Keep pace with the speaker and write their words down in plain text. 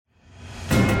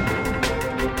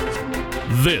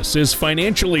This is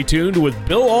Financially Tuned with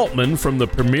Bill Altman from the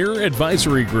Premier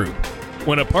Advisory Group.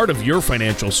 When a part of your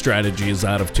financial strategy is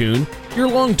out of tune, your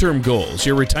long-term goals,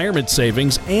 your retirement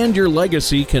savings, and your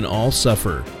legacy can all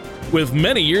suffer. With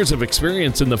many years of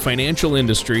experience in the financial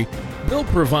industry, Bill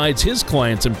provides his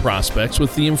clients and prospects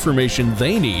with the information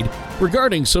they need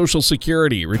regarding Social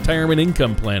Security, retirement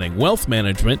income planning, wealth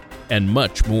management, and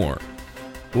much more.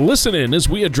 Listen in as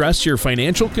we address your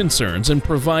financial concerns and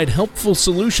provide helpful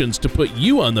solutions to put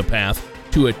you on the path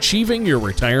to achieving your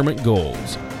retirement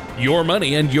goals. Your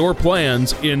money and your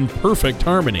plans in perfect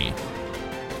harmony.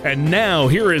 And now,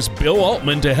 here is Bill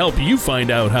Altman to help you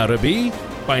find out how to be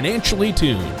financially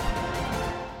tuned.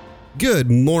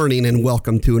 Good morning and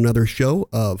welcome to another show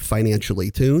of Financially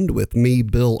Tuned with me,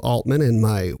 Bill Altman, and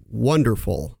my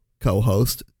wonderful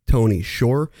co-host, Tony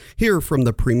Shore, here from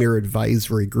the Premier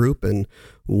Advisory Group in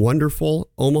wonderful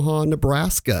Omaha,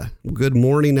 Nebraska. Good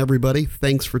morning, everybody.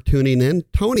 Thanks for tuning in.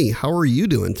 Tony, how are you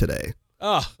doing today?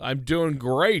 I'm doing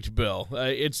great, Bill.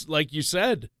 It's like you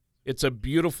said, it's a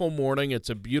beautiful morning. It's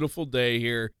a beautiful day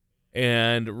here,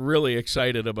 and really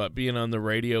excited about being on the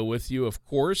radio with you, of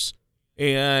course.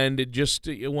 And just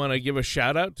want to give a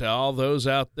shout out to all those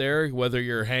out there, whether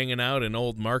you're hanging out in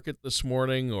Old Market this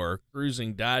morning or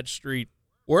cruising Dodge Street,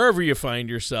 wherever you find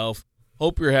yourself.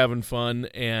 Hope you're having fun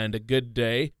and a good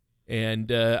day.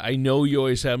 And I know you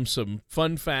always have some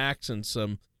fun facts and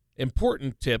some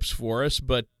important tips for us,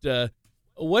 but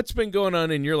what's been going on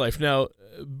in your life? Now,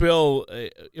 Bill,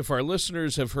 if our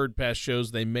listeners have heard past shows,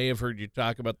 they may have heard you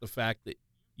talk about the fact that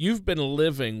you've been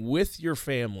living with your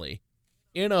family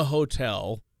in a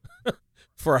hotel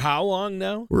for how long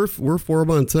now? We're 4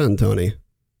 months in, Tony.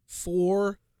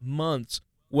 4 months.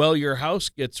 Well, your house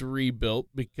gets rebuilt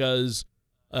because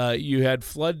you had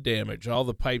flood damage. All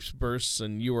the pipes burst,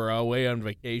 and you were away on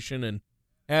vacation and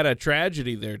had a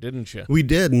tragedy there, didn't you? We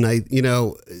did, and I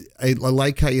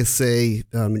like how you say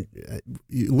a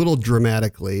little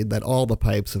dramatically that all the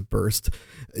pipes have burst.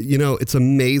 It's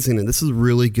amazing, and this is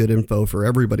really good info for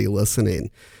everybody listening.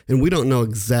 And we don't know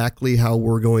exactly how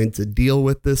we're going to deal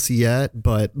with this yet,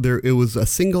 but it was a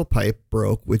single pipe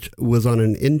broke, which was on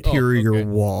an interior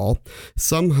wall.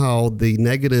 Somehow the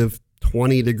negative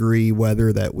 20-degree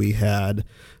weather that we had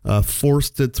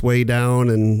forced its way down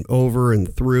and over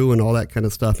and through and all that kind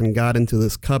of stuff, and got into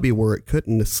this cubby where it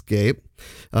couldn't escape.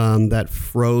 That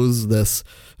froze this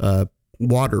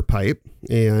water pipe,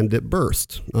 and it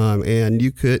burst. And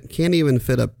you can't even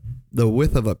fit the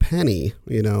width of a penny,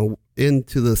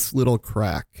 into this little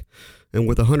crack. And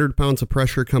with 100 pounds of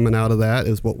pressure coming out of that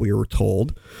is what we were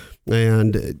told.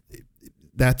 And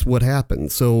that's what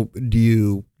happened. So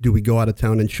do we go out of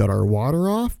town and shut our water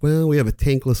off? Well, we have a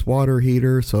tankless water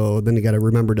heater, so then you got to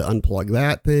remember to unplug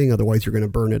that thing. Otherwise, you're going to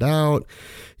burn it out,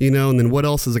 and then what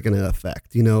else is it going to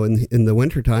affect? In the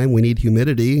wintertime, we need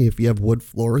humidity. If you have wood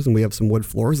floors, and we have some wood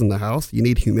floors in the house, you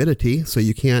need humidity. So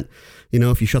you can't,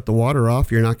 if you shut the water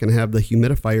off, you're not going to have the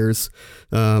humidifiers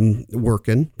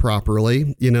working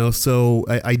properly, So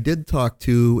I did talk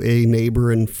to a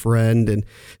neighbor and friend,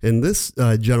 and this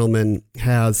gentleman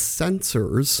has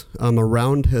sensors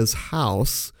around his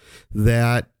house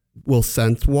that will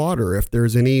sense water. If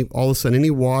there's all of a sudden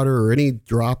any water or any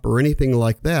drop or anything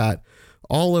like that,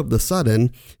 all of the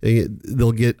sudden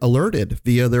they'll get alerted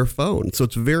via their phone. So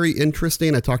it's very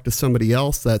interesting. I talked to somebody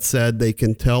else that said they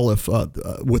can tell if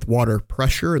with water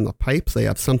pressure in the pipes, they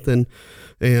have something.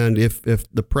 And if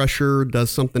the pressure does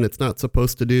something it's not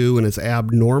supposed to do and is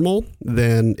abnormal,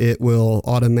 then it will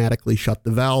automatically shut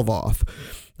the valve off.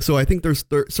 So I think there's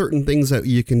certain things that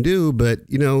you can do, but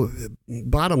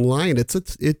bottom line, it's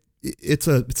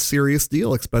a serious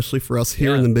deal, especially for us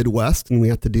here in the Midwest, and we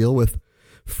have to deal with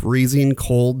freezing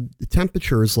cold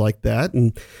temperatures like that.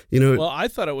 And well, I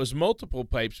thought it was multiple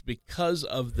pipes because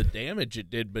of the damage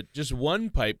it did, but just one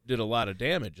pipe did a lot of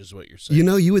damage, is what you're saying.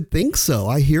 You would think so.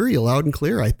 I hear you loud and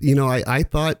clear. I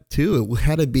thought too, it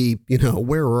had to be,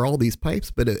 where were all these pipes?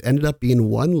 But it ended up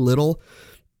being one little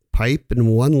pipe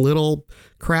and one little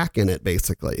crack in it,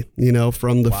 basically,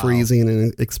 from the freezing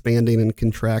and expanding and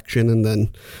contraction. And then,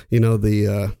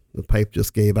 the pipe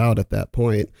just gave out at that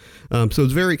point. So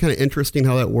it's very kind of interesting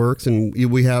how that works. And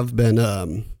we have been,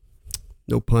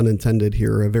 no pun intended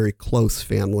here, a very close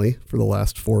family for the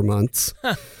last 4 months.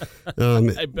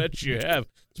 I bet you have,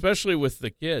 especially with the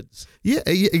kids. Yeah,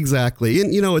 exactly.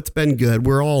 And, it's been good.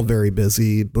 We're all very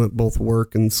busy, both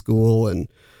work and school and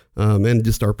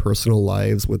just our personal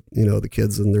lives with, the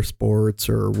kids and their sports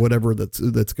or whatever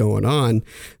that's going on,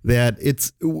 that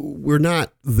we're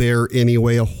not there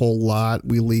anyway a whole lot.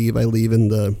 I leave in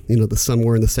the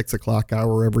somewhere in the 6 o'clock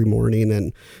hour every morning,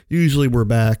 and usually we're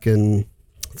back in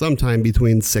sometime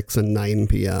between 6 and 9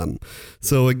 p.m.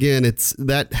 So again,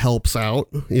 that helps out.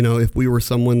 If we were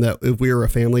a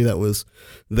family that was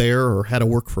there or had to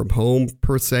work from home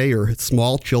per se, or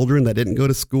small children that didn't go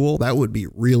to school, that would be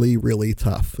really, really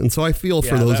tough. And so I feel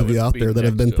for those of you out there that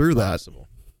have been through that.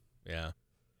 Yeah.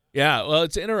 Yeah, well,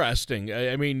 it's interesting.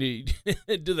 I mean,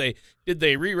 did they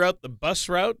reroute the bus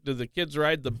route? Did the kids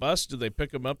ride the bus? Did they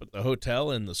pick them up at the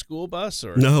hotel in the school bus?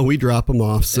 Or no, we drop them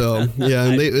off. So yeah,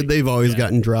 and they've always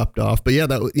gotten dropped off. But yeah,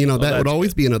 that would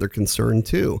always be another concern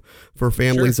too for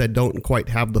families that don't quite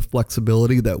have the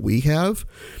flexibility that we have.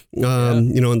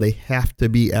 And they have to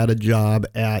be at a job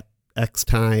at X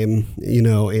time,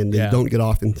 and they don't get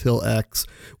off until X.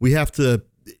 We have to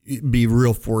be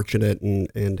real fortunate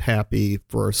and happy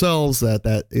for ourselves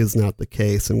that is not the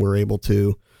case, and we're able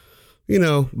to,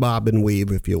 bob and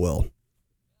weave, if you will.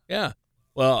 Yeah.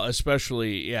 Well,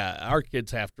 especially, our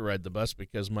kids have to ride the bus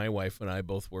because my wife and I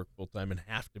both work full time and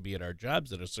have to be at our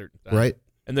jobs at a certain time. Right.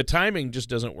 And the timing just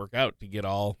doesn't work out to get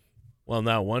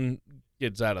now one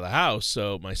kid's out of the house,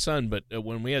 so my son, but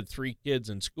when we had 3 kids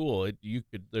in school,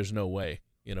 there's no way.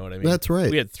 You know what I mean? That's right.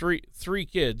 We had three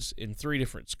kids in 3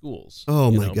 different schools.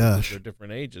 Oh my gosh. They're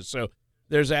different ages. So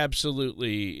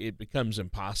it becomes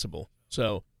impossible.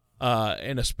 So,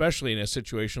 and especially in a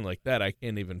situation like that, I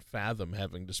can't even fathom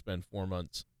having to spend 4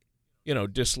 months,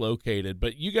 dislocated.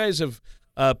 But you guys have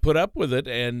put up with it,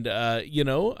 and,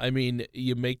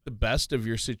 you make the best of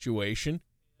your situation.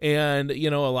 And, a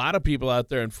lot of people out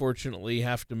there, unfortunately,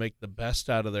 have to make the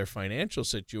best out of their financial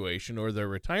situation or their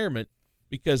retirement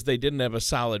because they didn't have a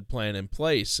solid plan in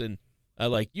place. And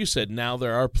like you said, now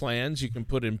there are plans you can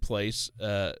put in place,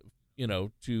 to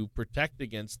protect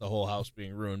against the whole house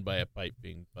being ruined by a pipe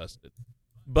being busted.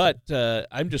 But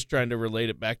I'm just trying to relate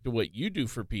it back to what you do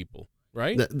for people,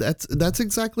 right? That's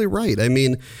exactly right. I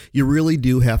mean, you really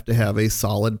do have to have a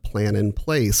solid plan in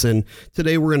place. And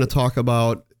today we're going to talk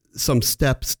about some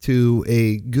steps to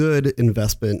a good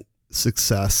investment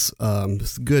success,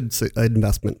 good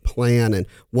investment plan, and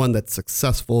one that's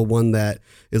successful, one that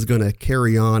is going to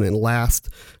carry on and last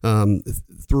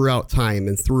throughout time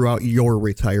and throughout your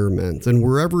retirement. And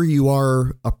wherever you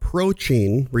are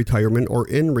approaching retirement or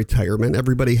in retirement,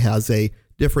 everybody has a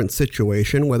different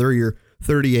situation, whether you're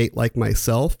 38 like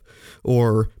myself,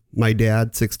 or my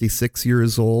dad, 66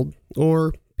 years old,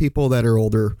 or people that are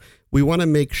older. We want to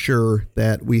make sure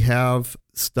that we have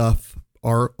stuff,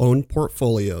 our own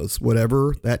portfolios,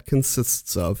 whatever that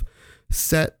consists of,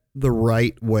 set the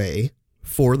right way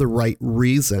for the right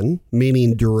reason,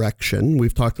 meaning direction.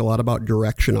 We've talked a lot about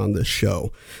direction on this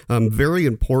show. Very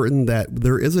important that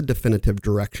there is a definitive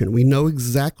direction. We know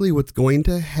exactly what's going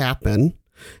to happen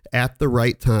at the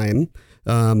right time.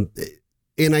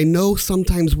 And I know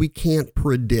sometimes we can't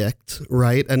predict,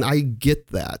 right? And I get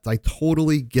that. I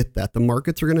totally get that. The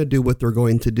markets are going to do what they're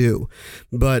going to do.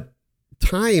 But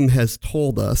time has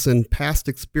told us, and past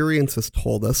experience has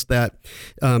told us, that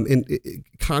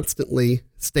constantly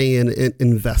staying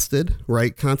invested,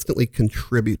 right? Constantly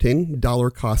contributing, dollar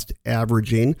cost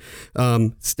averaging,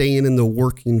 staying in the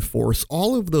working force,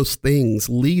 all of those things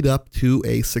lead up to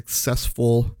a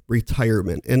successful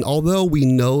retirement. And although we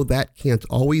know that can't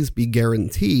always be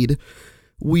guaranteed,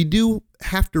 we do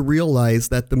have to realize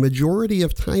that the majority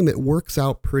of time it works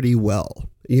out pretty well.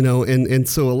 And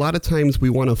so a lot of times we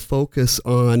want to focus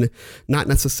on not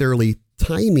necessarily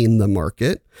timing the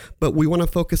market, but we want to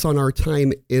focus on our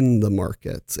time in the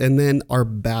markets, and then our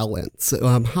balance.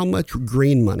 How much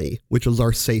green money, which is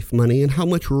our safe money, and how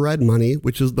much red money,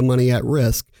 which is the money at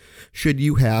risk, should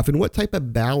you have, and what type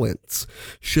of balance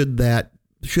should that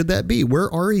be?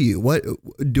 Where are you? What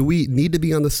do we need to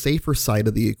be on the safer side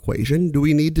of the equation? Do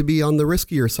we need to be on the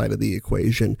riskier side of the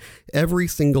equation? Every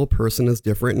single person is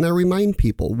different. And I remind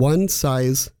people, one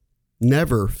size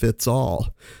never fits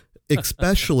all,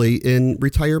 especially in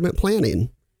retirement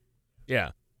planning.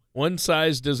 Yeah. One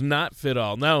size does not fit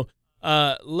all. Now,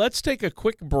 let's take a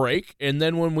quick break. And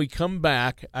then when we come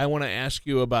back, I want to ask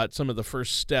you about some of the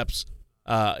first steps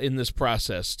in this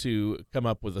process to come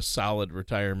up with a solid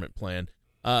retirement plan.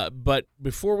 But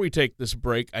before we take this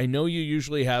break, I know you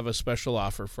usually have a special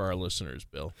offer for our listeners,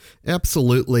 Bill.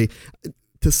 Absolutely.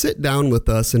 To sit down with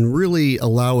us and really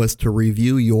allow us to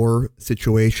review your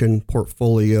situation,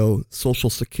 portfolio,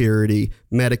 Social Security,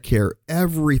 Medicare,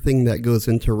 everything that goes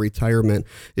into retirement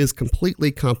is completely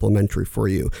complimentary for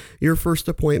you. Your first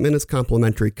appointment is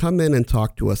complimentary. Come in and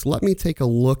talk to us. Let me take a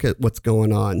look at what's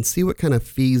going on, see what kind of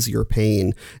fees you're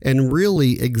paying, and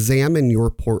really examine your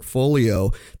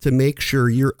portfolio to make sure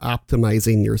you're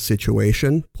optimizing your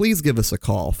situation. Please give us a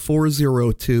call,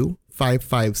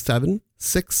 402-557-6766.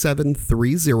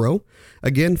 402-557-6730.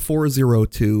 Again,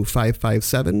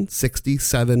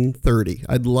 402-557-6730.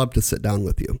 I'd love to sit down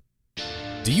with you.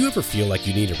 Do you ever feel like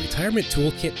you need a retirement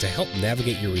toolkit to help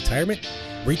navigate your retirement?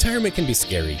 Retirement can be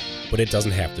scary, but it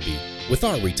doesn't have to be. With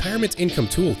our Retirement Income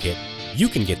Toolkit, you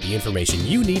can get the information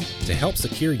you need to help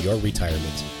secure your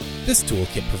retirement. This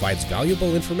toolkit provides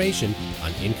valuable information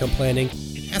on income planning,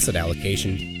 asset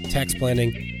allocation, tax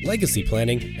planning, legacy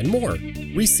planning, and more.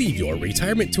 Receive your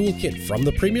Retirement Toolkit from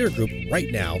the Premier Group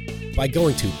right now by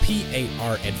going to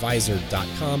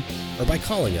paradvisor.com or by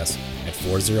calling us at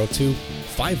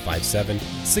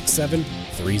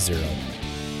 402-557-6730.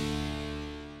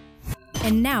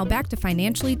 And now back to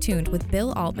Financially Tuned with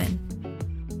Bill Altman.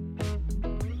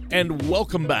 And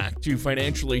welcome back to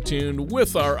Financially Tuned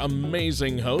with our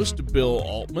amazing host, Bill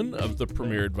Altman of the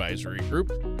Premier Advisory Group.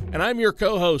 And I'm your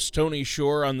co-host, Tony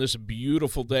Shore. On this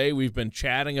beautiful day, we've been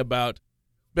chatting about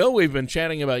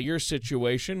your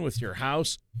situation with your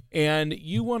house, and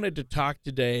you wanted to talk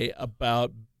today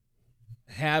about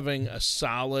having a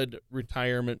solid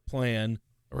retirement plan,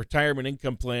 a retirement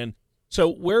income plan. So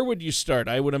where would you start?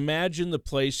 I would imagine the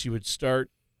place you would start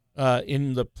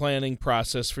in the planning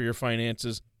process for your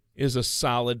finances is a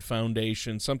solid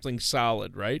foundation, something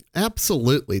solid, right?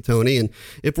 Absolutely, Tony. And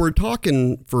if we're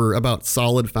talking about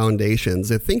solid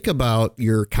foundations, think about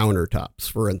your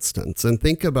countertops, for instance, and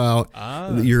think about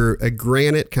a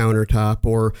granite countertop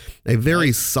or a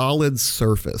very solid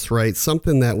surface, right?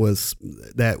 Something that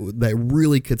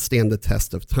really could stand the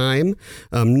test of time.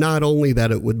 Not only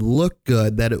that it would look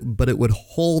good, but it would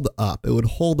hold up. It would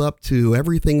hold up to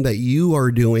everything that you are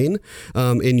doing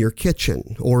in your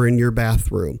kitchen or in your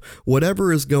bathroom.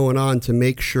 Whatever is going on, to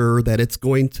make sure that it's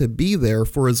going to be there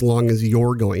for as long as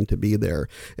you're going to be there.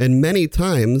 And many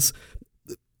times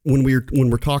when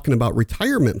we're talking about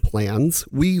retirement plans,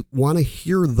 we want to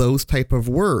hear those type of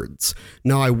words.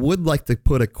 Now, I would like to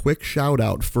put a quick shout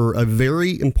out for a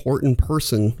very important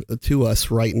person to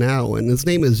us right now, and his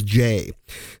name is Jay.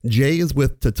 Jay is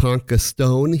with Tatanka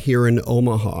Stone here in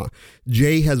Omaha.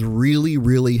 Jay has really,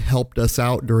 really helped us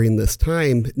out during this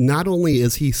time. Not only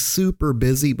is he super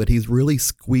busy, but he's really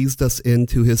squeezed us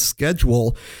into his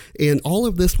schedule. And all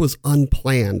of this was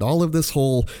unplanned. All of this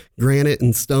whole granite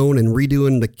and stone and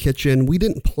redoing the kitchen, we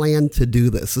didn't plan to do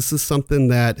this. This is something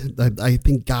that I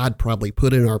think God probably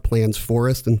put in our plans for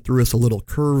us and threw us a little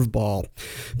curveball.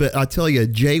 But I'll tell you,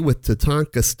 Jay with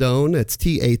Tatanka Stone, it's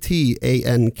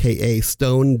Tatanka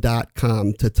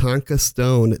Stone.com. Tatanka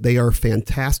Stone, they are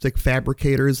fantastic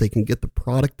fabricators. They can get the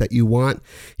product that you want.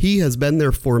 He has been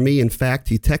there for me. In fact,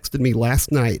 he texted me last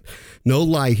night. No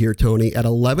lie here, Tony. At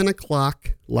 11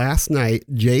 o'clock last night,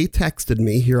 Jay texted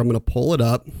me. Here, I'm going to pull it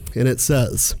up, and it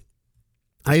says,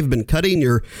 I've been cutting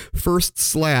your first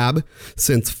slab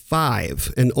since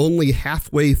 5 and only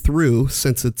halfway through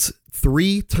since it's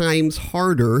 3 times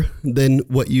harder than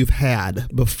what you've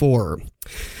had before.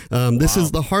 This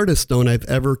is the hardest stone I've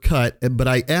ever cut, but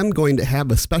I am going to have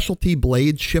a specialty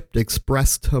blade shipped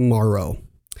express tomorrow.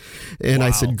 And I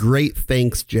said, great,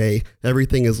 thanks, Jay.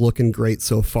 Everything is looking great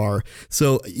so far.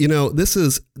 So,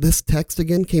 this text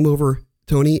again came over,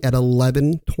 Tony, at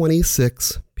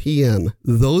 11:26 p.m.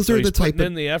 Those are the type putting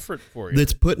in the effort for you.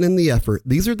 That's putting in the effort.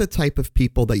 These are the type of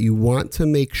people that you want to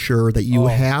make sure that you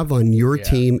have on your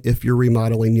team if you're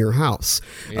remodeling your house.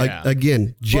 Yeah.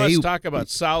 Again, Jay. Let's talk about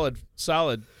solid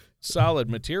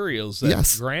materials.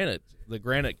 Granite. The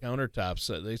granite countertops,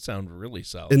 they sound really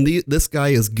solid. And this guy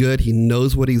is good. He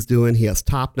knows what he's doing. He has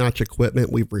top-notch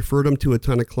equipment. We've referred him to a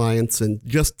ton of clients. And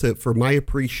for my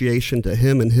appreciation to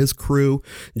him and his crew,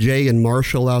 Jay and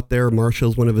Marshall out there,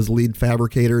 Marshall's one of his lead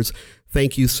fabricators,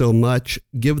 thank you so much.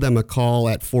 Give them a call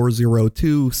at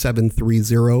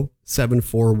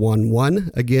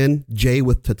 402-730-7411. Again, Jay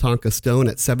with Tatanka Stone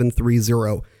at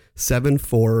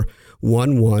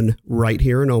 730-7411 right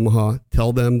here in Omaha.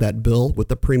 Tell them that Bill with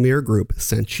the Premier Group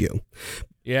sent you.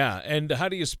 Yeah, and how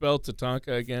do you spell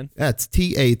Tatanka again? That's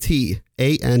Tatanka.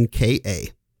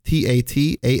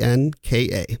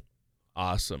 Tatanka.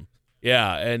 Awesome.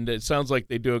 Yeah, and it sounds like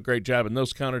they do a great job. And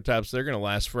those countertops, they're going to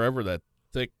last forever. That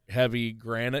thick, heavy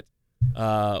granite.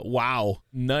 Wow,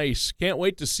 nice. Can't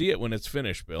wait to see it when it's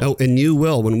finished, Bill. Oh, and you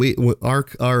will. When our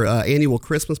annual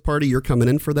Christmas party, you're coming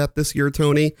in for that this year,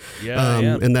 Tony. Yeah, I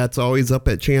am. And that's always up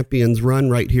at Champions Run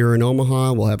right here in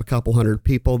Omaha. We'll have a couple hundred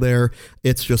people there.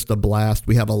 It's just a blast.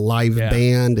 We have a live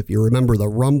band. If you remember the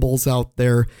Rumbles out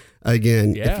there,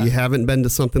 Again, Yeah. if you haven't been to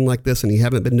something like this and you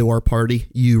haven't been to our party,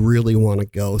 you really want to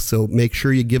go. So make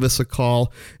sure you give us a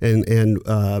call and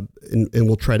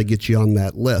we'll try to get you on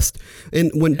that list.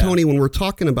 And Tony, when we're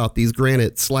talking about these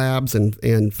granite slabs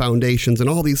and foundations and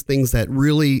all these things that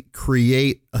really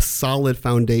create a solid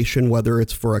foundation, whether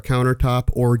it's for a countertop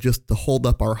or just to hold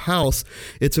up our house,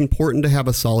 it's important to have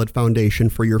a solid foundation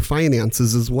for your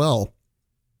finances as well.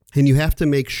 And you have to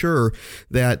make sure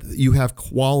that you have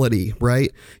quality,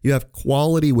 right? You have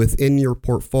quality within your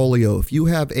portfolio. If you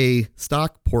have a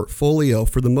stock portfolio,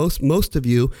 for the most of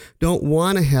you don't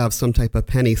want to have some type of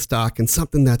penny stock and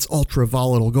something that's ultra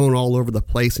volatile going all over the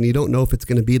place and you don't know if it's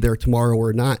going to be there tomorrow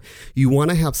or not. You want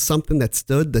to have something that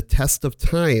stood the test of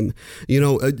time.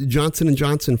 Johnson &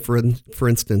 Johnson, for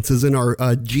instance, is in our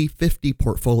G50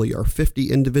 portfolio, our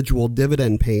 50 individual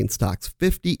dividend paying stocks,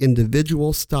 50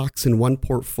 individual stocks in one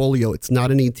portfolio. It's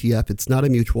not an ETF. It's not a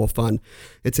mutual fund.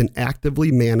 It's an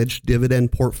actively managed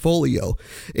dividend portfolio.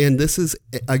 And this is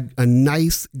a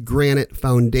nice granite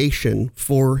foundation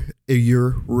for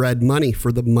your red money,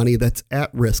 for the money that's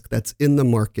at risk, that's in the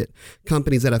market.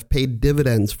 Companies that have paid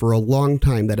dividends for a long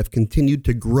time, that have continued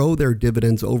to grow their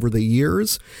dividends over the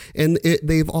years. And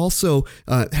they've also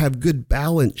have good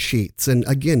balance sheets. And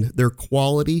again, they're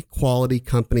quality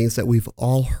companies that we've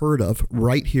all heard of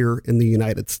right here in the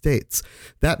United States.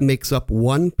 That makes up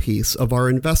one piece of our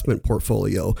investment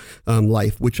portfolio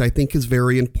life, which I think is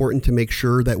very important to make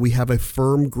sure that we have a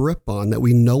firm grip on, that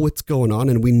we know what's going on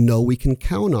and we know we can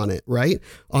count on it, right?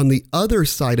 On the other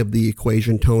side of the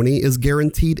equation, Tony, is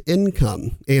guaranteed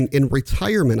income. And in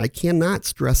retirement, I cannot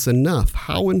stress enough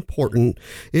how important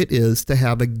it is to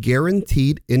have a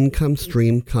guaranteed income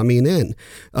stream coming in.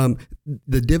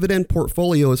 The dividend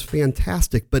portfolio is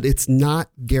fantastic, but it's not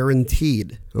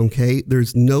guaranteed, okay?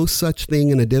 There's no such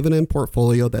thing in a dividend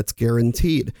portfolio that's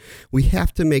guaranteed. We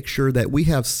have to make sure that we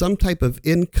have some type of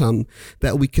income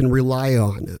that we can rely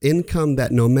on, income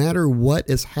that no matter what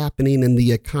is happening in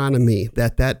the economy,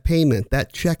 that payment,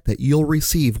 that check that you'll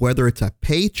receive, whether it's a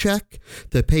paycheck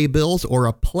to pay bills or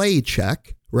a play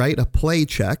check, right? A play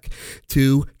check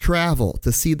to travel,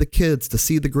 to see the kids, to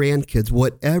see the grandkids,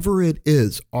 whatever it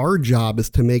is, our job is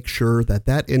to make sure that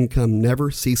that income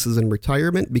never ceases in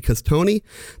retirement because, Tony,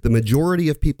 the majority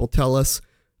of people tell us,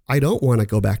 I don't want to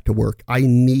go back to work. I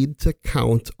need to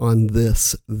count on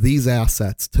these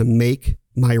assets to make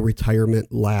my retirement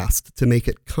last, to make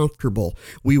it comfortable.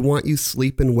 We want you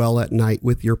sleeping well at night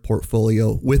with your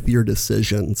portfolio, with your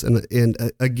decisions. And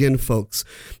again, folks,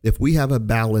 if we have a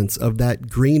balance of that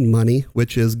green money,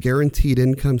 which is guaranteed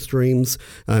income streams,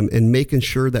 and making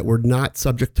sure that we're not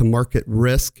subject to market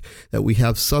risk, that we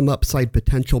have some upside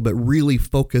potential, but really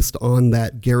focused on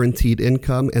that guaranteed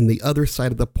income, and the other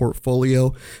side of the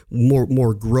portfolio,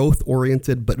 more growth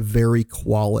oriented, but very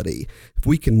quality. If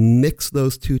we can mix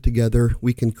those two together,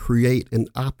 we can create an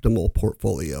optimal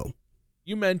portfolio.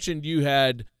 You mentioned you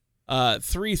had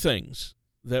 3 things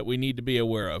that we need to be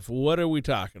aware of. What are we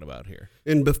talking about here?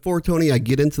 And before, Tony, I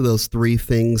get into those 3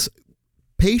 things,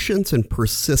 patience and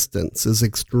persistence is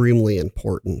extremely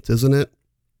important, isn't it?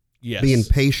 Yes. Being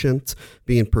patient,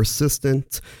 being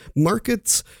persistent.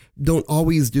 Markets don't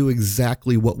always do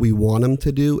exactly what we want them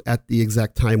to do at the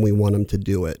exact time we want them to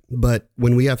do it. But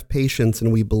when we have patience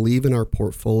and we believe in our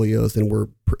portfolios and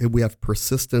we have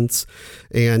persistence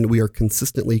and we are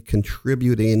consistently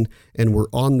contributing and we're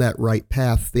on that right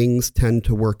path, things tend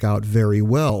to work out very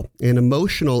well. And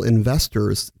emotional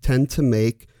investors tend to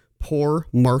make poor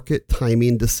market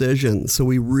timing decisions. So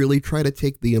we really try to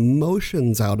take the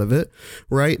emotions out of it,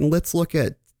 right? And let's look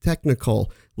at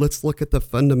technical, let's look at the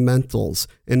fundamentals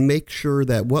and make sure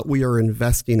that what we are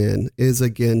investing in is,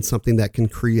 again, something that can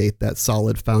create that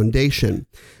solid foundation.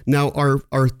 Now,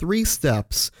 our 3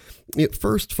 steps,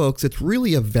 first, folks, it's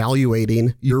really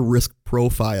evaluating your risk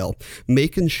profile,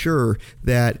 making sure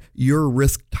that your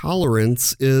risk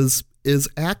tolerance is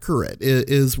accurate,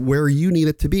 is where you need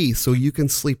it to be so you can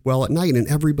sleep well at night, and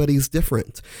everybody's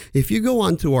different. If you go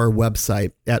onto our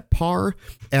website at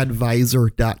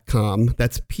paradvisor.com,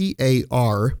 that's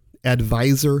PAR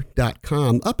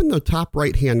advisor.com, up in the top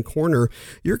right-hand corner,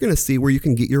 you're going to see where you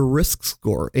can get your risk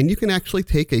score. And you can actually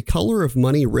take a color of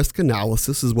money risk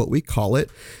analysis is what we call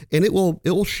it. And it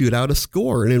will shoot out a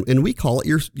score. And we call it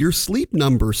your sleep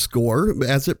number score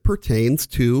as it pertains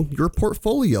to your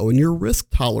portfolio and your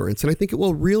risk tolerance. And I think it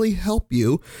will really help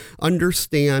you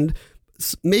understand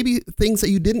maybe things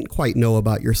that you didn't quite know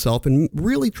about yourself and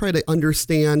really try to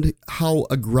understand how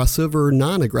aggressive or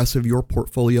non-aggressive your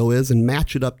portfolio is and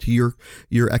match it up to your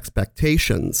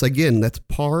expectations. Again, that's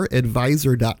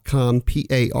paradvisor.com,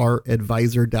 PAR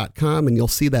advisor.com, and you'll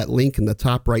see that link in the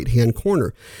top right-hand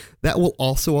corner. That will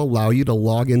also allow you to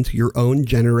log into your own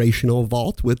generational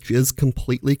vault, which is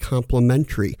completely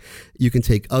complimentary. You can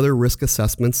take other risk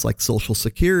assessments like Social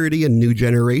Security and New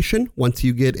Generation once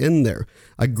you get in there.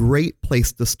 A great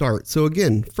place to start. So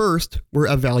again, first,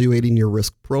 we're evaluating your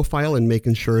risk profile and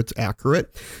making sure it's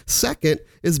accurate. Second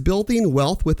is building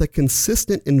wealth with a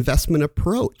consistent investment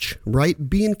approach, right?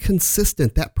 Being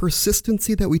consistent, that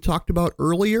persistency that we talked about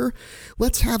earlier.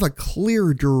 Let's have a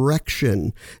clear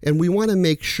direction. And we want to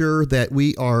make sure that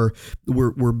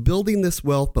we're building this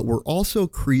wealth, but we're also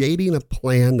creating a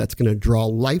plan that's going to draw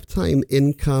lifetime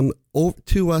income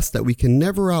to us that we can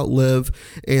never outlive,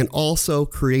 and also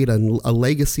create a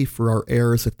legacy for our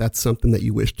heirs if that's something that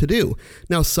you wish to do.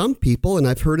 Now, some people, and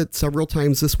I've heard it several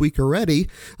times this week already,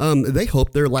 they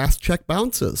hope their last check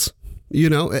bounces. You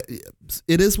know,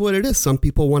 it is what it is. Some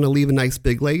people want to leave a nice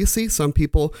big legacy. Some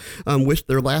people wish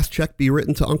their last check be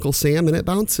written to Uncle Sam and it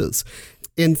bounces.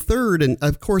 And third, and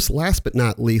of course, last but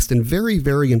not least, and very,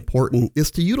 very important,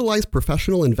 is to utilize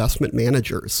professional investment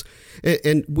managers.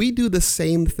 And we do the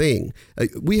same thing.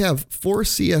 We have 4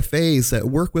 CFAs that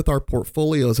work with our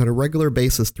portfolios on a regular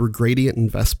basis through Gradient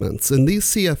Investments. And these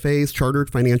CFAs, Chartered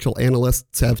Financial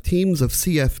Analysts, have teams of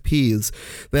CFPs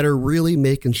that are really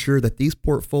making sure that these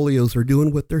portfolios are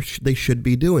doing what they should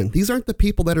be doing. These aren't the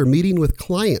people that are meeting with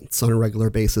clients on a regular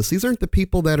basis. These aren't the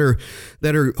people that are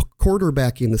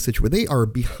quarterbacking the situation. They are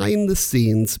behind the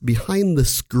scenes, behind the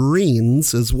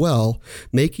screens as well,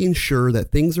 making sure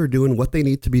that things are doing what they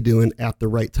need to be doing at the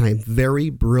right time. Very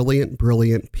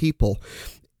brilliant people.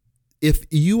 If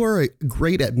you are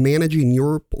great at managing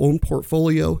your own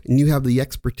portfolio and you have the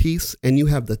expertise and you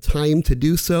have the time to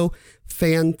do so,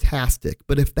 fantastic.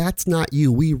 But if that's not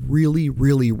you, we really,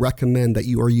 really recommend that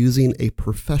you are using a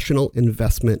professional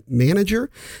investment manager,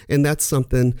 and that's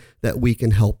something that we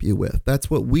can help you with. That's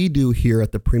what we do here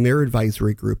at the Premier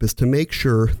Advisory Group, is to make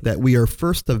sure that we are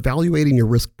first evaluating your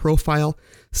risk profile,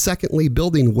 secondly,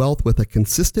 building wealth with a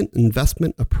consistent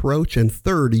investment approach, and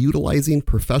third, utilizing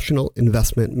professional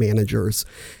investment managers.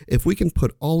 If we can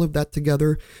put all of that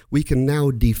together, we can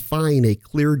now define a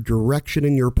clear direction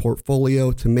in your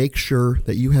portfolio to make sure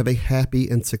that you have a happy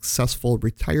and successful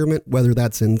retirement, whether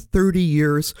that's in 30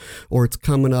 years or it's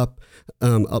coming up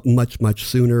much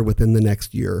sooner within the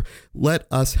next year. Let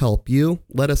us help you.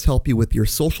 Let us help you with your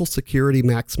Social Security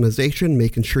maximization,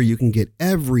 making sure you can get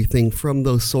everything from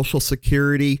those Social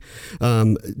Security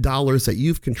dollars that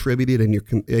you've contributed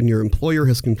and your employer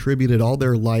has contributed all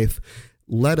their life.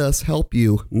 Let us help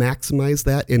you maximize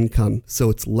that income so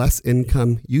it's less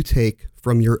income you take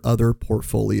from your other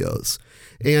portfolios.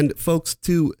 And folks,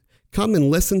 to come and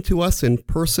listen to us in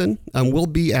person, we'll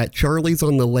be at Charlie's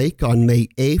on the Lake on May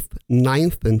 8th,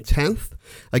 9th, and 10th.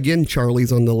 Again,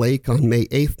 Charlie's on the Lake on May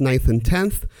 8th, 9th, and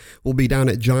 10th. We'll be down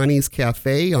at Johnny's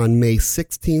Cafe on May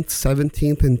 16th,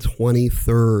 17th, and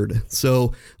 23rd.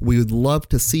 So we would love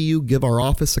to see you. Give our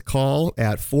office a call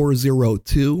at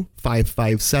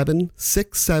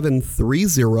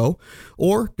 402-557-6730,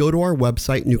 or go to our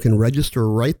website and you can register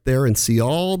right there and see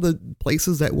all the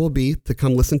places that will be to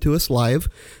come listen to us live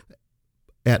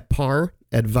at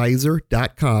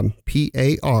paradvisor.com,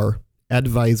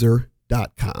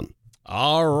 paradvisor.com.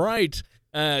 All right.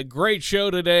 Great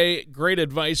show today. Great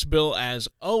advice, Bill, as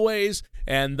always.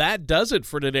 And that does it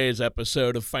for today's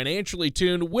episode of Financially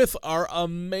Tuned with our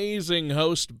amazing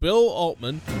host, Bill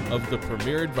Altman of the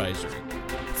Premier Advisory.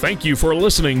 Thank you for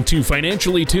listening to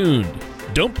Financially Tuned.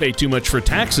 Don't pay too much for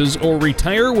taxes or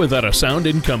retire without a sound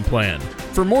income plan.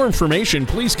 For more information,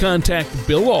 please contact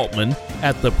Bill Altman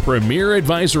at the Premier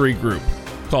Advisory Group.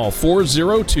 Call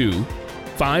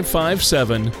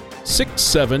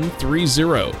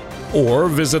 402-557-6730 or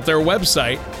visit their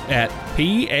website at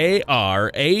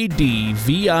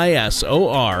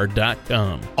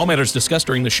paradvisor.com. All matters discussed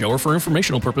during the show are for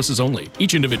informational purposes only.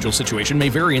 Each individual situation may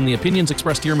vary, and the opinions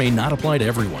expressed here may not apply to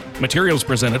everyone. Materials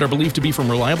presented are believed to be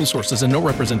from reliable sources, and no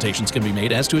representations can be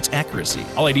made as to its accuracy.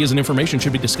 All ideas and information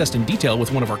should be discussed in detail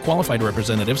with one of our qualified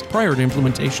representatives prior to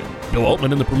implementation. Bill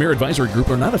Altman and the Premier Advisory Group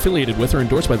are not affiliated with or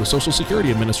endorsed by the Social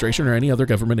Security Administration or any other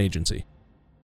government agency.